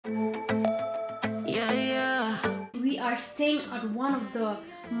Yeah, yeah. We are staying at one of the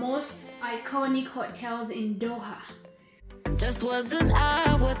most iconic hotels in Doha. Just wasn't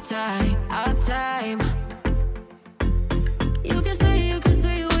our time, our time. You can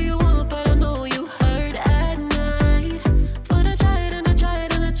say what you want, but I know you hurt at night. But I tried and I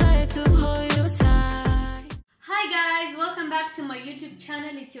tried and I tried to hold you tight. Hi guys, welcome back to my YouTube channel.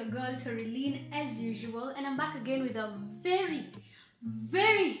 It's your girl Toreline as usual, and I'm back again with a very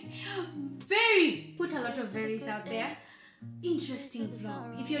put a lot of berries out there, interesting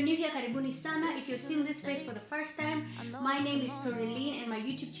vlog. If you're new here, karibuni sana. If you're seeing this face for the first time, my name is Toreline and my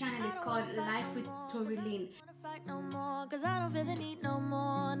YouTube channel is called Life with Toreline.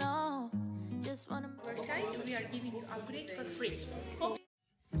 We are giving you upgrade for free.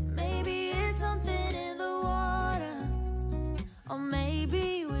 Maybe it's something in the water, or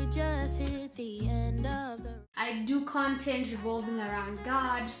maybe we just hit the end of the. I do content revolving around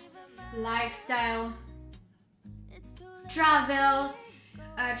God, lifestyle, travel,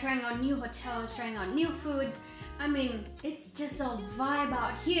 trying out new hotels, trying out new food. I mean, it's just a vibe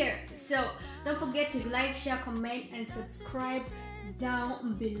out here. So don't forget to like, share, comment and subscribe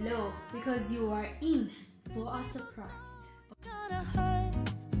down below because you are in for a surprise.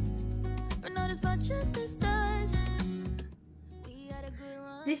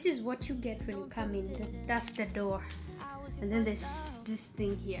 This is what you get when you come in. That's the door, and then there's this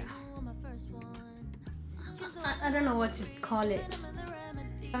thing here. I don't know what to call it.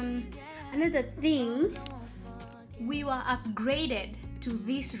 Another thing, we were upgraded to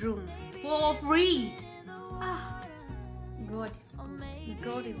this room for free.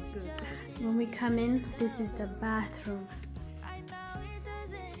 God is good. When we come in, this is the bathroom.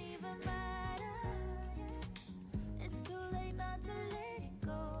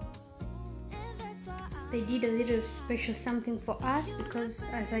 They did a little special something for us because,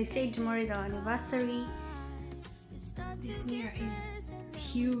 as I said, tomorrow is our anniversary. This mirror is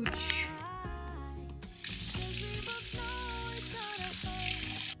huge.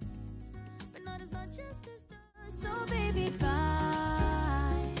 So baby,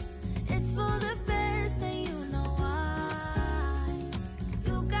 bye. It's for the best and you know why.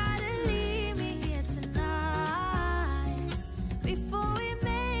 You gotta leave me here tonight before we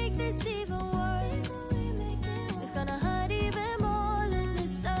make this even worse. It's gonna hurt even more than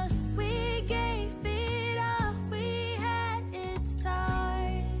this does. We gave it all we had. It's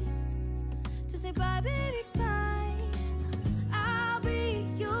time to say bye, baby, bye. I'll be,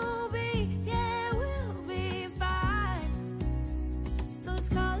 you'll be, yeah, we'll be fine. So let's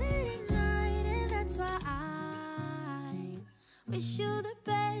call it a night, and that's why I wish you the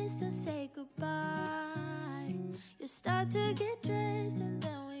best and say goodbye. You start to get dressed and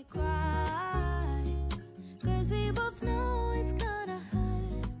then we cry, 'cause we both know it's gonna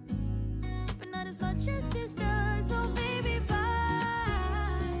hurt, but not as much as this does. So baby,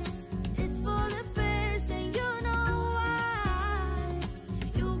 bye. It's for the best and you know why.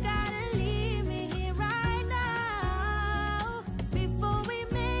 You gotta leave me here right now before we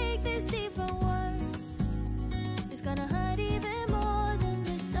make this even worse. It's gonna hurt even more than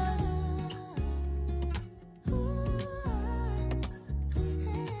this does.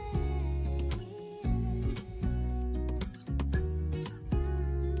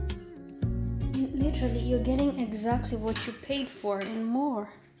 Literally, you're getting exactly what you paid for and more.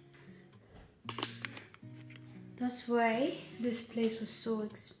 That's why this place was so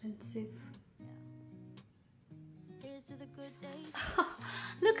expensive.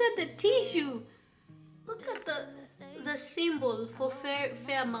 Look at the tissue. Look at the symbol for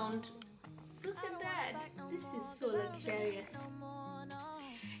Fairmont. Look at that. This is so luxurious.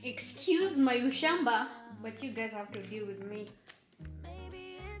 Excuse my ushamba, but you guys have to deal with me.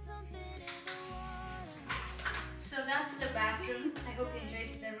 So that's the bathroom. I hope you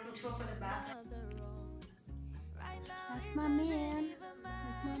enjoyed the room tour for the bathroom. That's my man.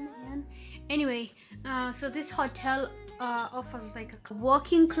 That's my man. Anyway, so this hotel offers like a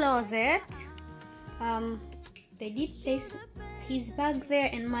walk-in closet. They did place his bag there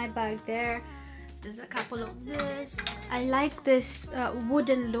and my bag there. There's a couple of this. I like this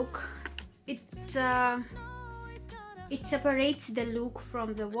wooden look. It separates the look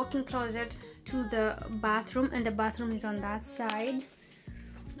from the walk-in closet to the bathroom, and the bathroom is on that side.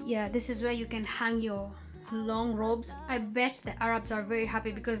 Yeah, this is where you can hang your long robes. I bet the Arabs are very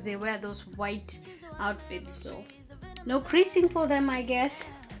happy because they wear those white outfits, so no creasing for them, I guess.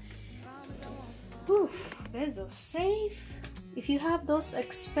 Oof, there's a safe. If you have those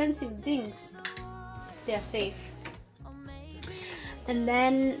expensive things, they're safe. And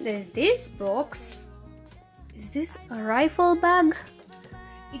then there's this box. Is this a rifle bag?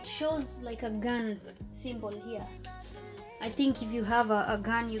 it shows like a gun symbol here. I think if you have a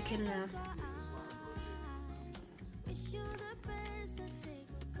gun, you can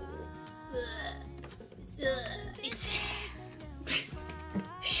it's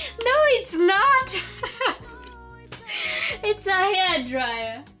no, it's not. It's a hair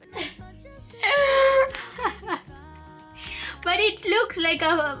dryer. But it looks like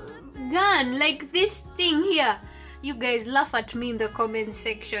a gun, like this thing here. You guys laugh at me in the comment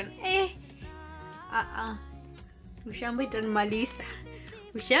section. Ushamba itanmalisa.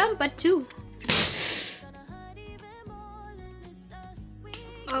 Ushamba too.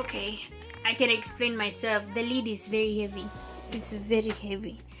 Okay, I can explain myself. The lid is very heavy. It's very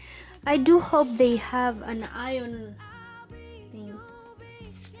heavy. I do hope they have an iron thing.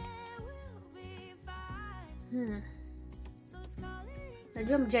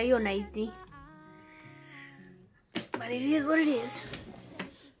 Najua mjaiona hizi. But it is what it is.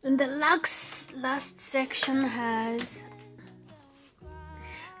 And the last section has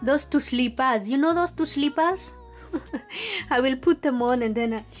those two sleepers. You know those two sleepers? I will put them on and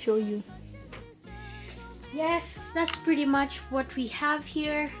then I'll show you. Yes, that's pretty much what we have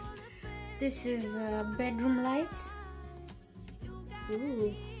here. This is bedroom lights.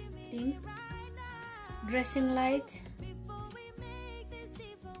 Ooh, thing. Dressing light.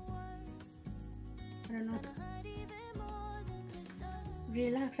 I don't know.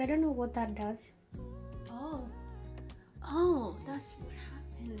 Relax. I don't know what that does. Oh, that's what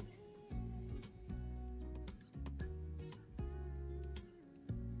happens.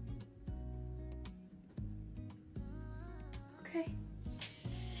 Okay.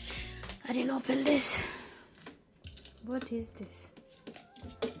 I didn't open this. What is this?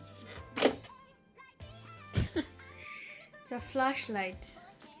 It's a flashlight.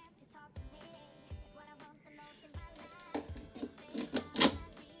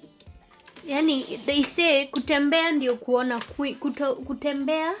 Yani, they say kutembea ndio kuona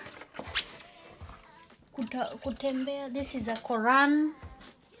kutembea. This is a Quran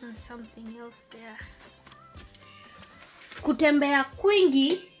and something else there. Kutembea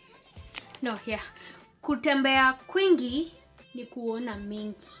kwingi. No, yeah. Kutembea kwingi ni kuona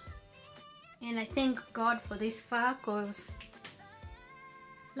mengi. And I thank God for this far, cause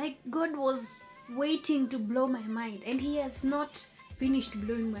like God was waiting to blow my mind and he has not finished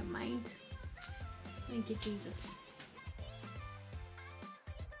blowing my mind. Thank you, Jesus.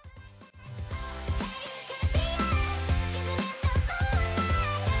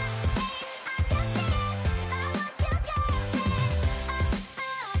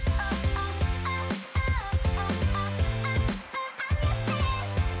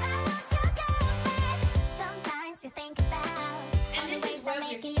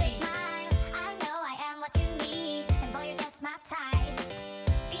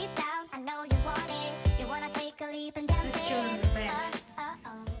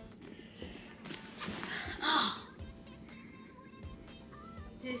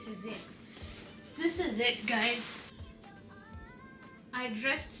 This is it, guys. I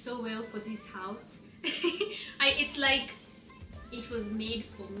dressed so well for this house. It's like it was made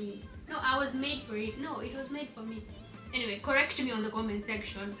for me. No, I was made for it. No, it was made for me. Anyway, correct me on the comment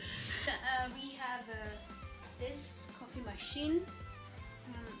section. We have this coffee machine.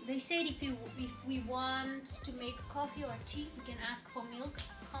 They said if we want to make coffee or tea, we can ask for milk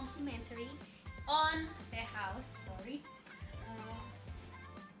complimentary on their house. Sorry.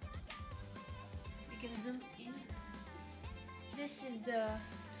 We can zoom in. This is the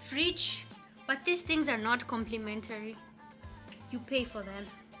fridge, but these things are not complimentary. You pay for them.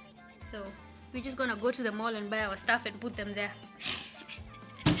 So we're just gonna go to the mall and buy our stuff and put them there.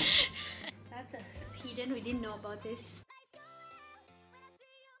 That's a hidden. We didn't know about this.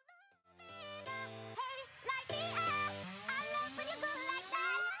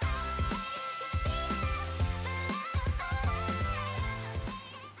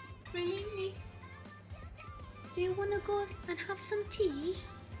 Really? Do you wanna go and have some tea?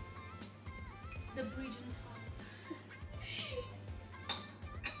 The bridge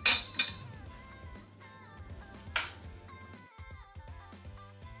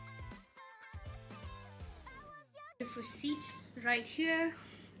and for seat right here,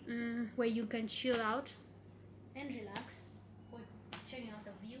 where you can chill out and relax while checking out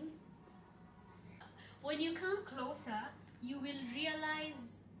the view. When you come closer, you will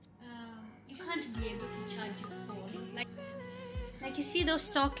realize you can't be able to charge your phone. Like you see those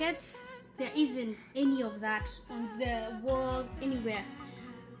sockets? There isn't any of that on the wall anywhere.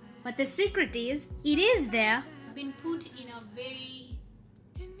 But the secret is, it is there. It's been put in a very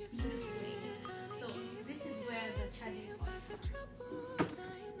beautiful way. So this is where the charging point is.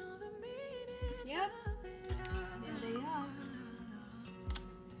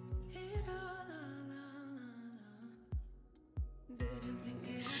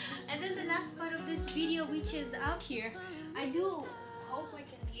 video which is out here. I do hope I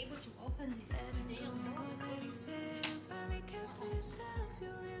can be able to open this today.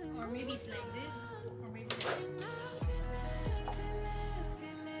 Or maybe it's like this, or maybe like this.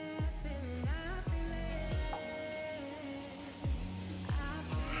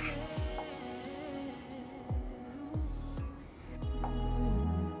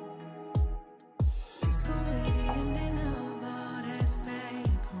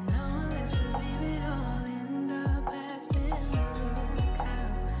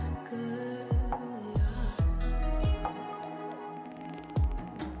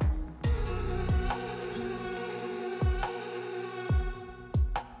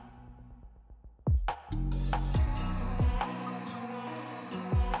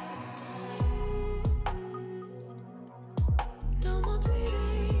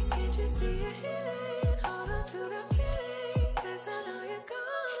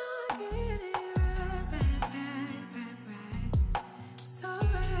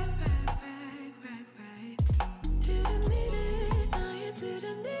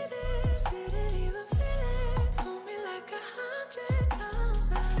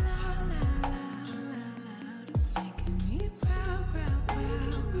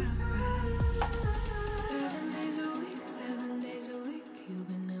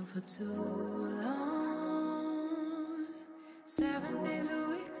 Too long. 7 days a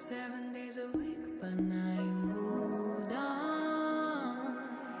week, 7 days a week, but now you moved on.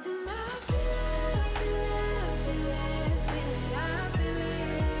 And I feel it, I feel it, I feel it, I feel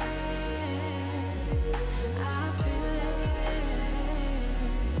it, I feel it.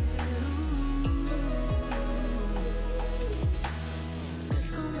 This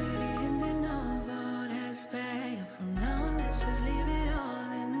gon' be the ending of all that's bad. From now on, let's just leave it all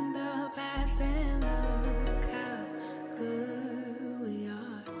past and look how good we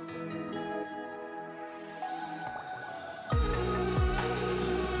are.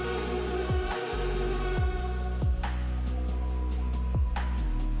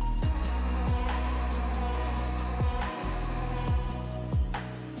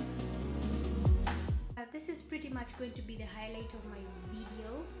 This is pretty much going to be the highlight of my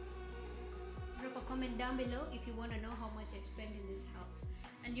video. Drop a comment down below if you want to know how much I spent in this house.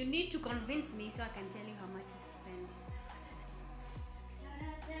 And you need to convince me so I can tell you how much I spent.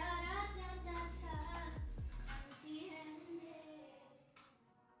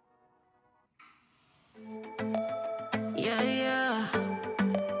 Yeah, yeah.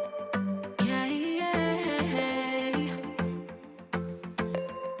 Yeah, yeah.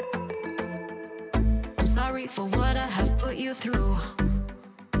 I'm sorry for what I have put you through.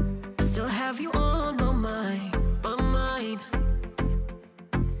 I still have you on my mind, my mind.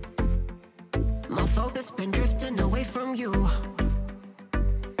 My focus been drifting away from you.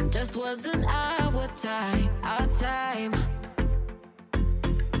 Just wasn't our time, our time.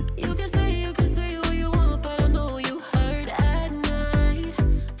 You can say what you want, but I know you hurt at night.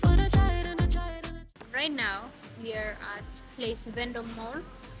 But I tried and I tried and I tried. Right now we are at Place Vendor Mall,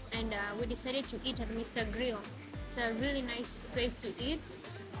 and we decided to eat at Mr. Grill. It's a really nice place to eat,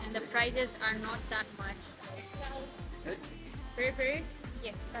 and the prices are not that much. Very, very,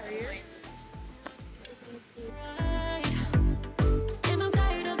 yeah, very. And I'm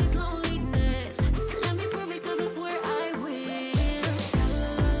tired of this loneliness. Let me prove it, 'cause I swear I will.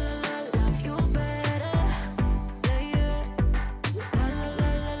 Love you better. Yeah, yeah.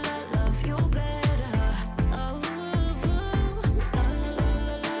 Love you better. Oh, love you better.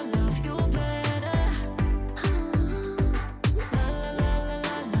 Love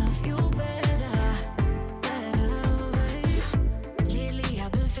you better. Lately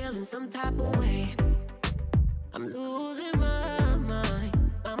I've been feeling some type of way. I'm losing my mind,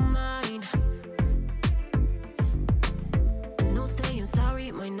 my mind. I know saying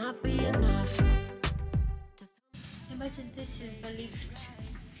sorry might not be enough. Imagine this is the lift.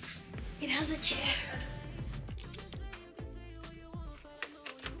 It has a chair.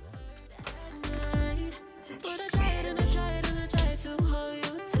 But I tried and I tried and I tried to hold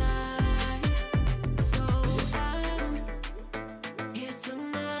you tight. So I'm here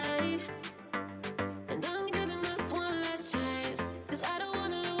tonight. And I'm giving us one last chance, 'cause I don't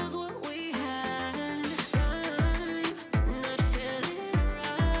wanna lose what we had. I'm not feeling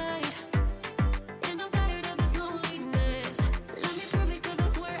right. And I'm tired of this loneliness. Let me prove it, 'cause I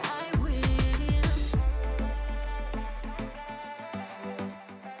swear I will.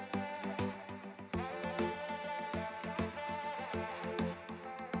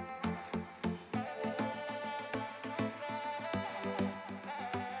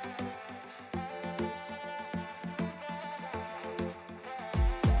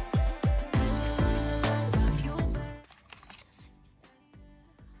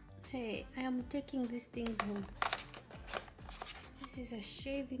 Hey, I am taking these things home. This is a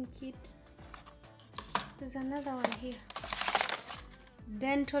shaving kit. There's another one here.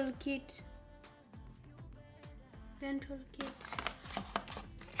 Dental kit.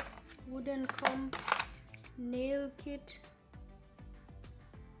 Wooden comb. Nail kit.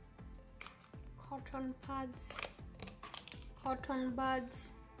 Cotton pads. Cotton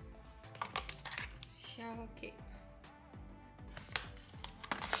buds. Shower cape.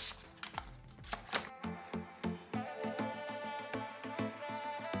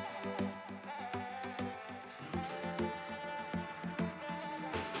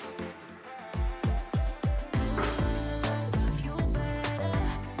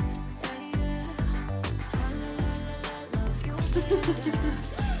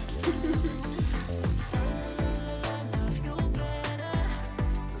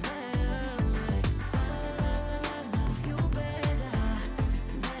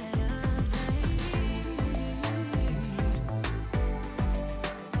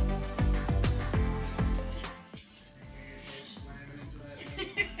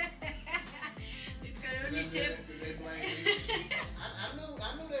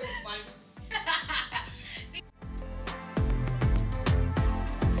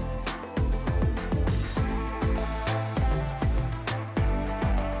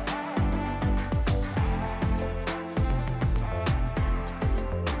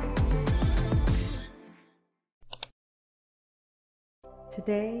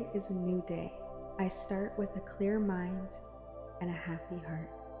 Today is a new day. I start with a clear mind and a happy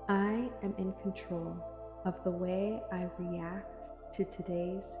heart. I am in control of the way I react to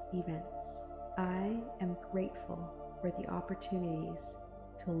today's events. I am grateful for the opportunities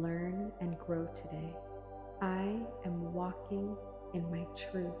to learn and grow today. I am walking in my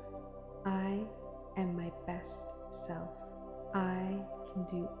truth. I am my best self. I can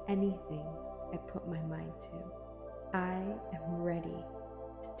do anything I put my mind to. I am ready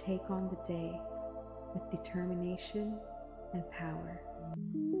to take on the day with determination and power.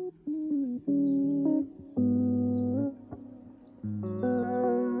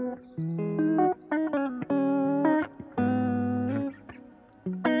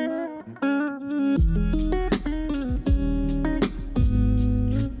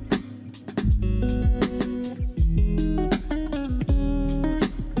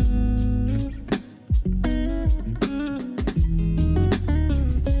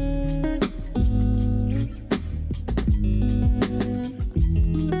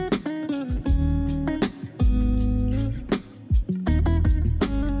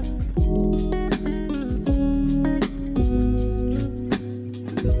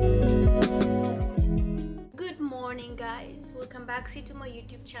 To my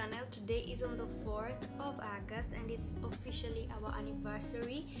YouTube channel. Today is on the 4th of August and it's officially our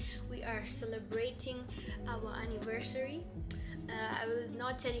anniversary. We are celebrating our anniversary. I will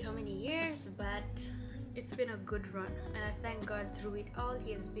not tell you how many years, but it's been a good run and I thank God through it all.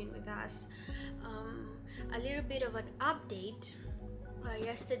 He has been with us. A little bit of an update.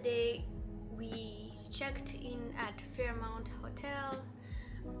 Yesterday we checked in at Fairmont Hotel.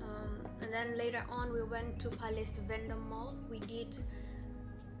 And then later on we went to Palace Vendor Mall.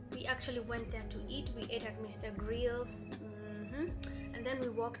 We actually went there to eat. We ate at Mr. Grill, and then we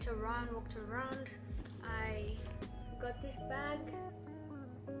walked around. I got this bag.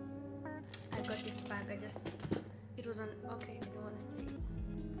 It was on, okay, I don't want to say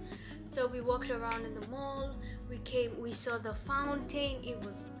it. So we walked around in the mall. We saw the fountain. It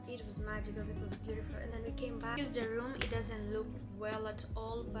was magical. It was beautiful. And then we came back. Used the room. It doesn't look well at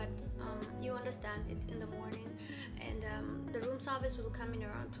all, but you understand, it's in the morning, and the room service will come in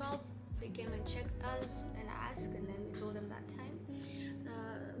around 12. They came and checked us and asked, and then we told them that time.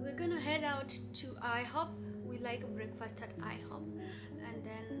 We're gonna head out to IHOP. We like breakfast at IHOP, and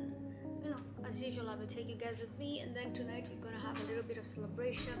then, you know, as usual, I will take you guys with me, and then tonight we're gonna have a little bit of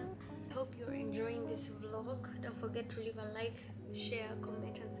celebration. Hope you're enjoying this vlog. Don't forget to leave a like, share,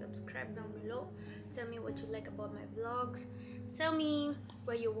 comment, and subscribe down below. Tell me what you like about my vlogs. Tell me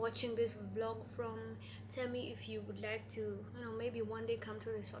where you're watching this vlog from. Tell me if you would like to, you know, maybe one day come to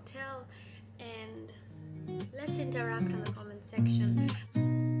this hotel, and let's interact in the comment section.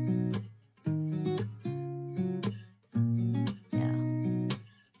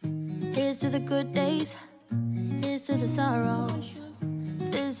 Yeah. Here's to the good days. Here's to the sorrows.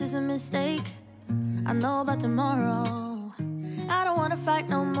 If this is a mistake, I know about tomorrow. I don't wanna fight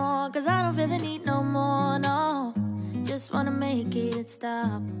no more, cause I don't feel the need no more, no. Just wanna make it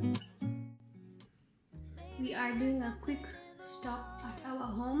stop. We are doing a quick stop at our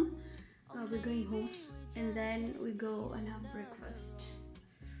home. We're going home and then we go and have breakfast.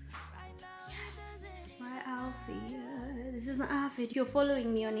 my outfit. If you're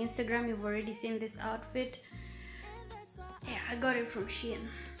following me on Instagram, you've already seen this outfit. Yeah, I got it from Shein.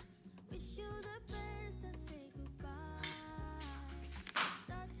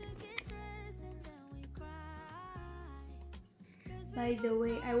 By the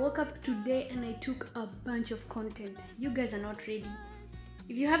way, I woke up today and I took a bunch of content. You guys are not ready.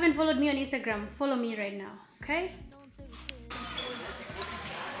 If you haven't followed me on Instagram, follow me right now, okay?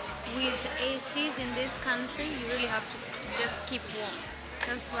 With ACs in this country, you really have to just keep warm.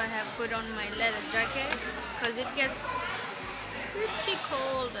 That's why I have put on my leather jacket, because it gets pretty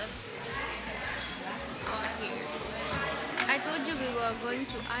cold out here. I told you we were going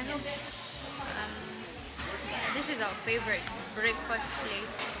to IHOP. This is our favorite breakfast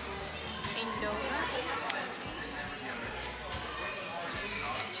place in Doha.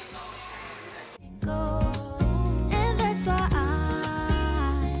 And that's why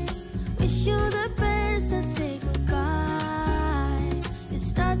I wish you the best and say goodbye. You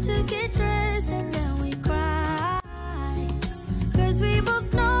start to get dressed and then we cry, 'cause we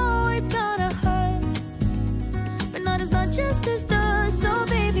both know it's gonna hurt, but not as much as this does. So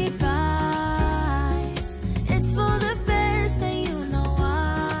baby, bye. It's for the best and you know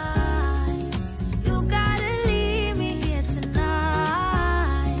why. You gotta leave me here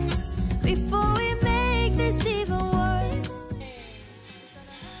tonight before we make this even worse.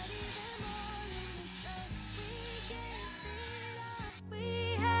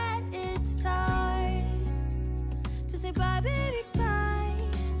 We had it's time to say bye, baby, bye.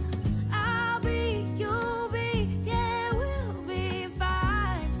 I'll be, you'll be, yeah, we'll be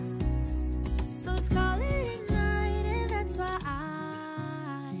fine. So let's call it a night, and that's why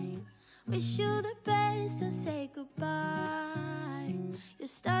I wish you the best and say goodbye. You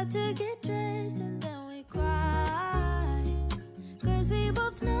start to get dressed and then we cry, 'cause we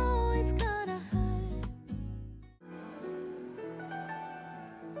both know it's gonna hurt.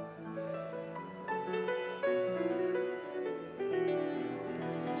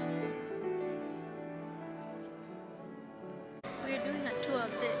 We're doing a tour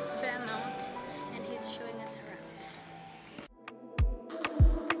of the FAIRMONT and he's showing us around.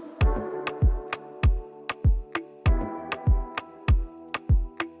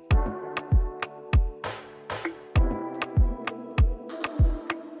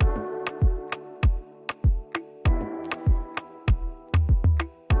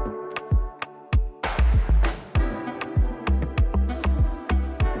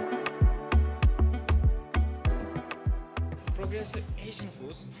 Progressive Asian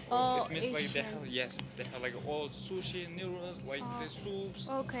foods. Oh, it means like they Asian. have, yes, they have like all sushi, noodles, like the soups,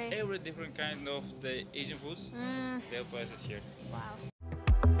 Okay. every different kind of the Asian foods. They're present here. Wow.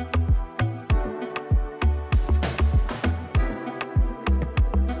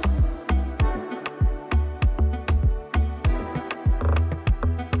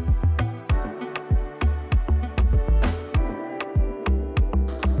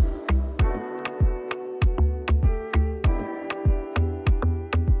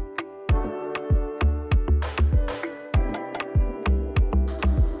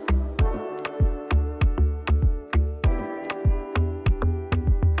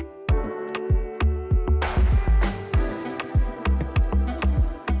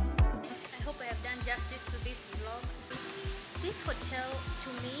 I hope I have done justice to this vlog. This hotel to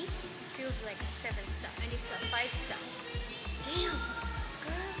me feels like a 7-star and it's a 5-star. Damn,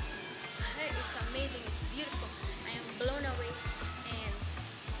 girl, it's amazing, it's beautiful. I am blown away.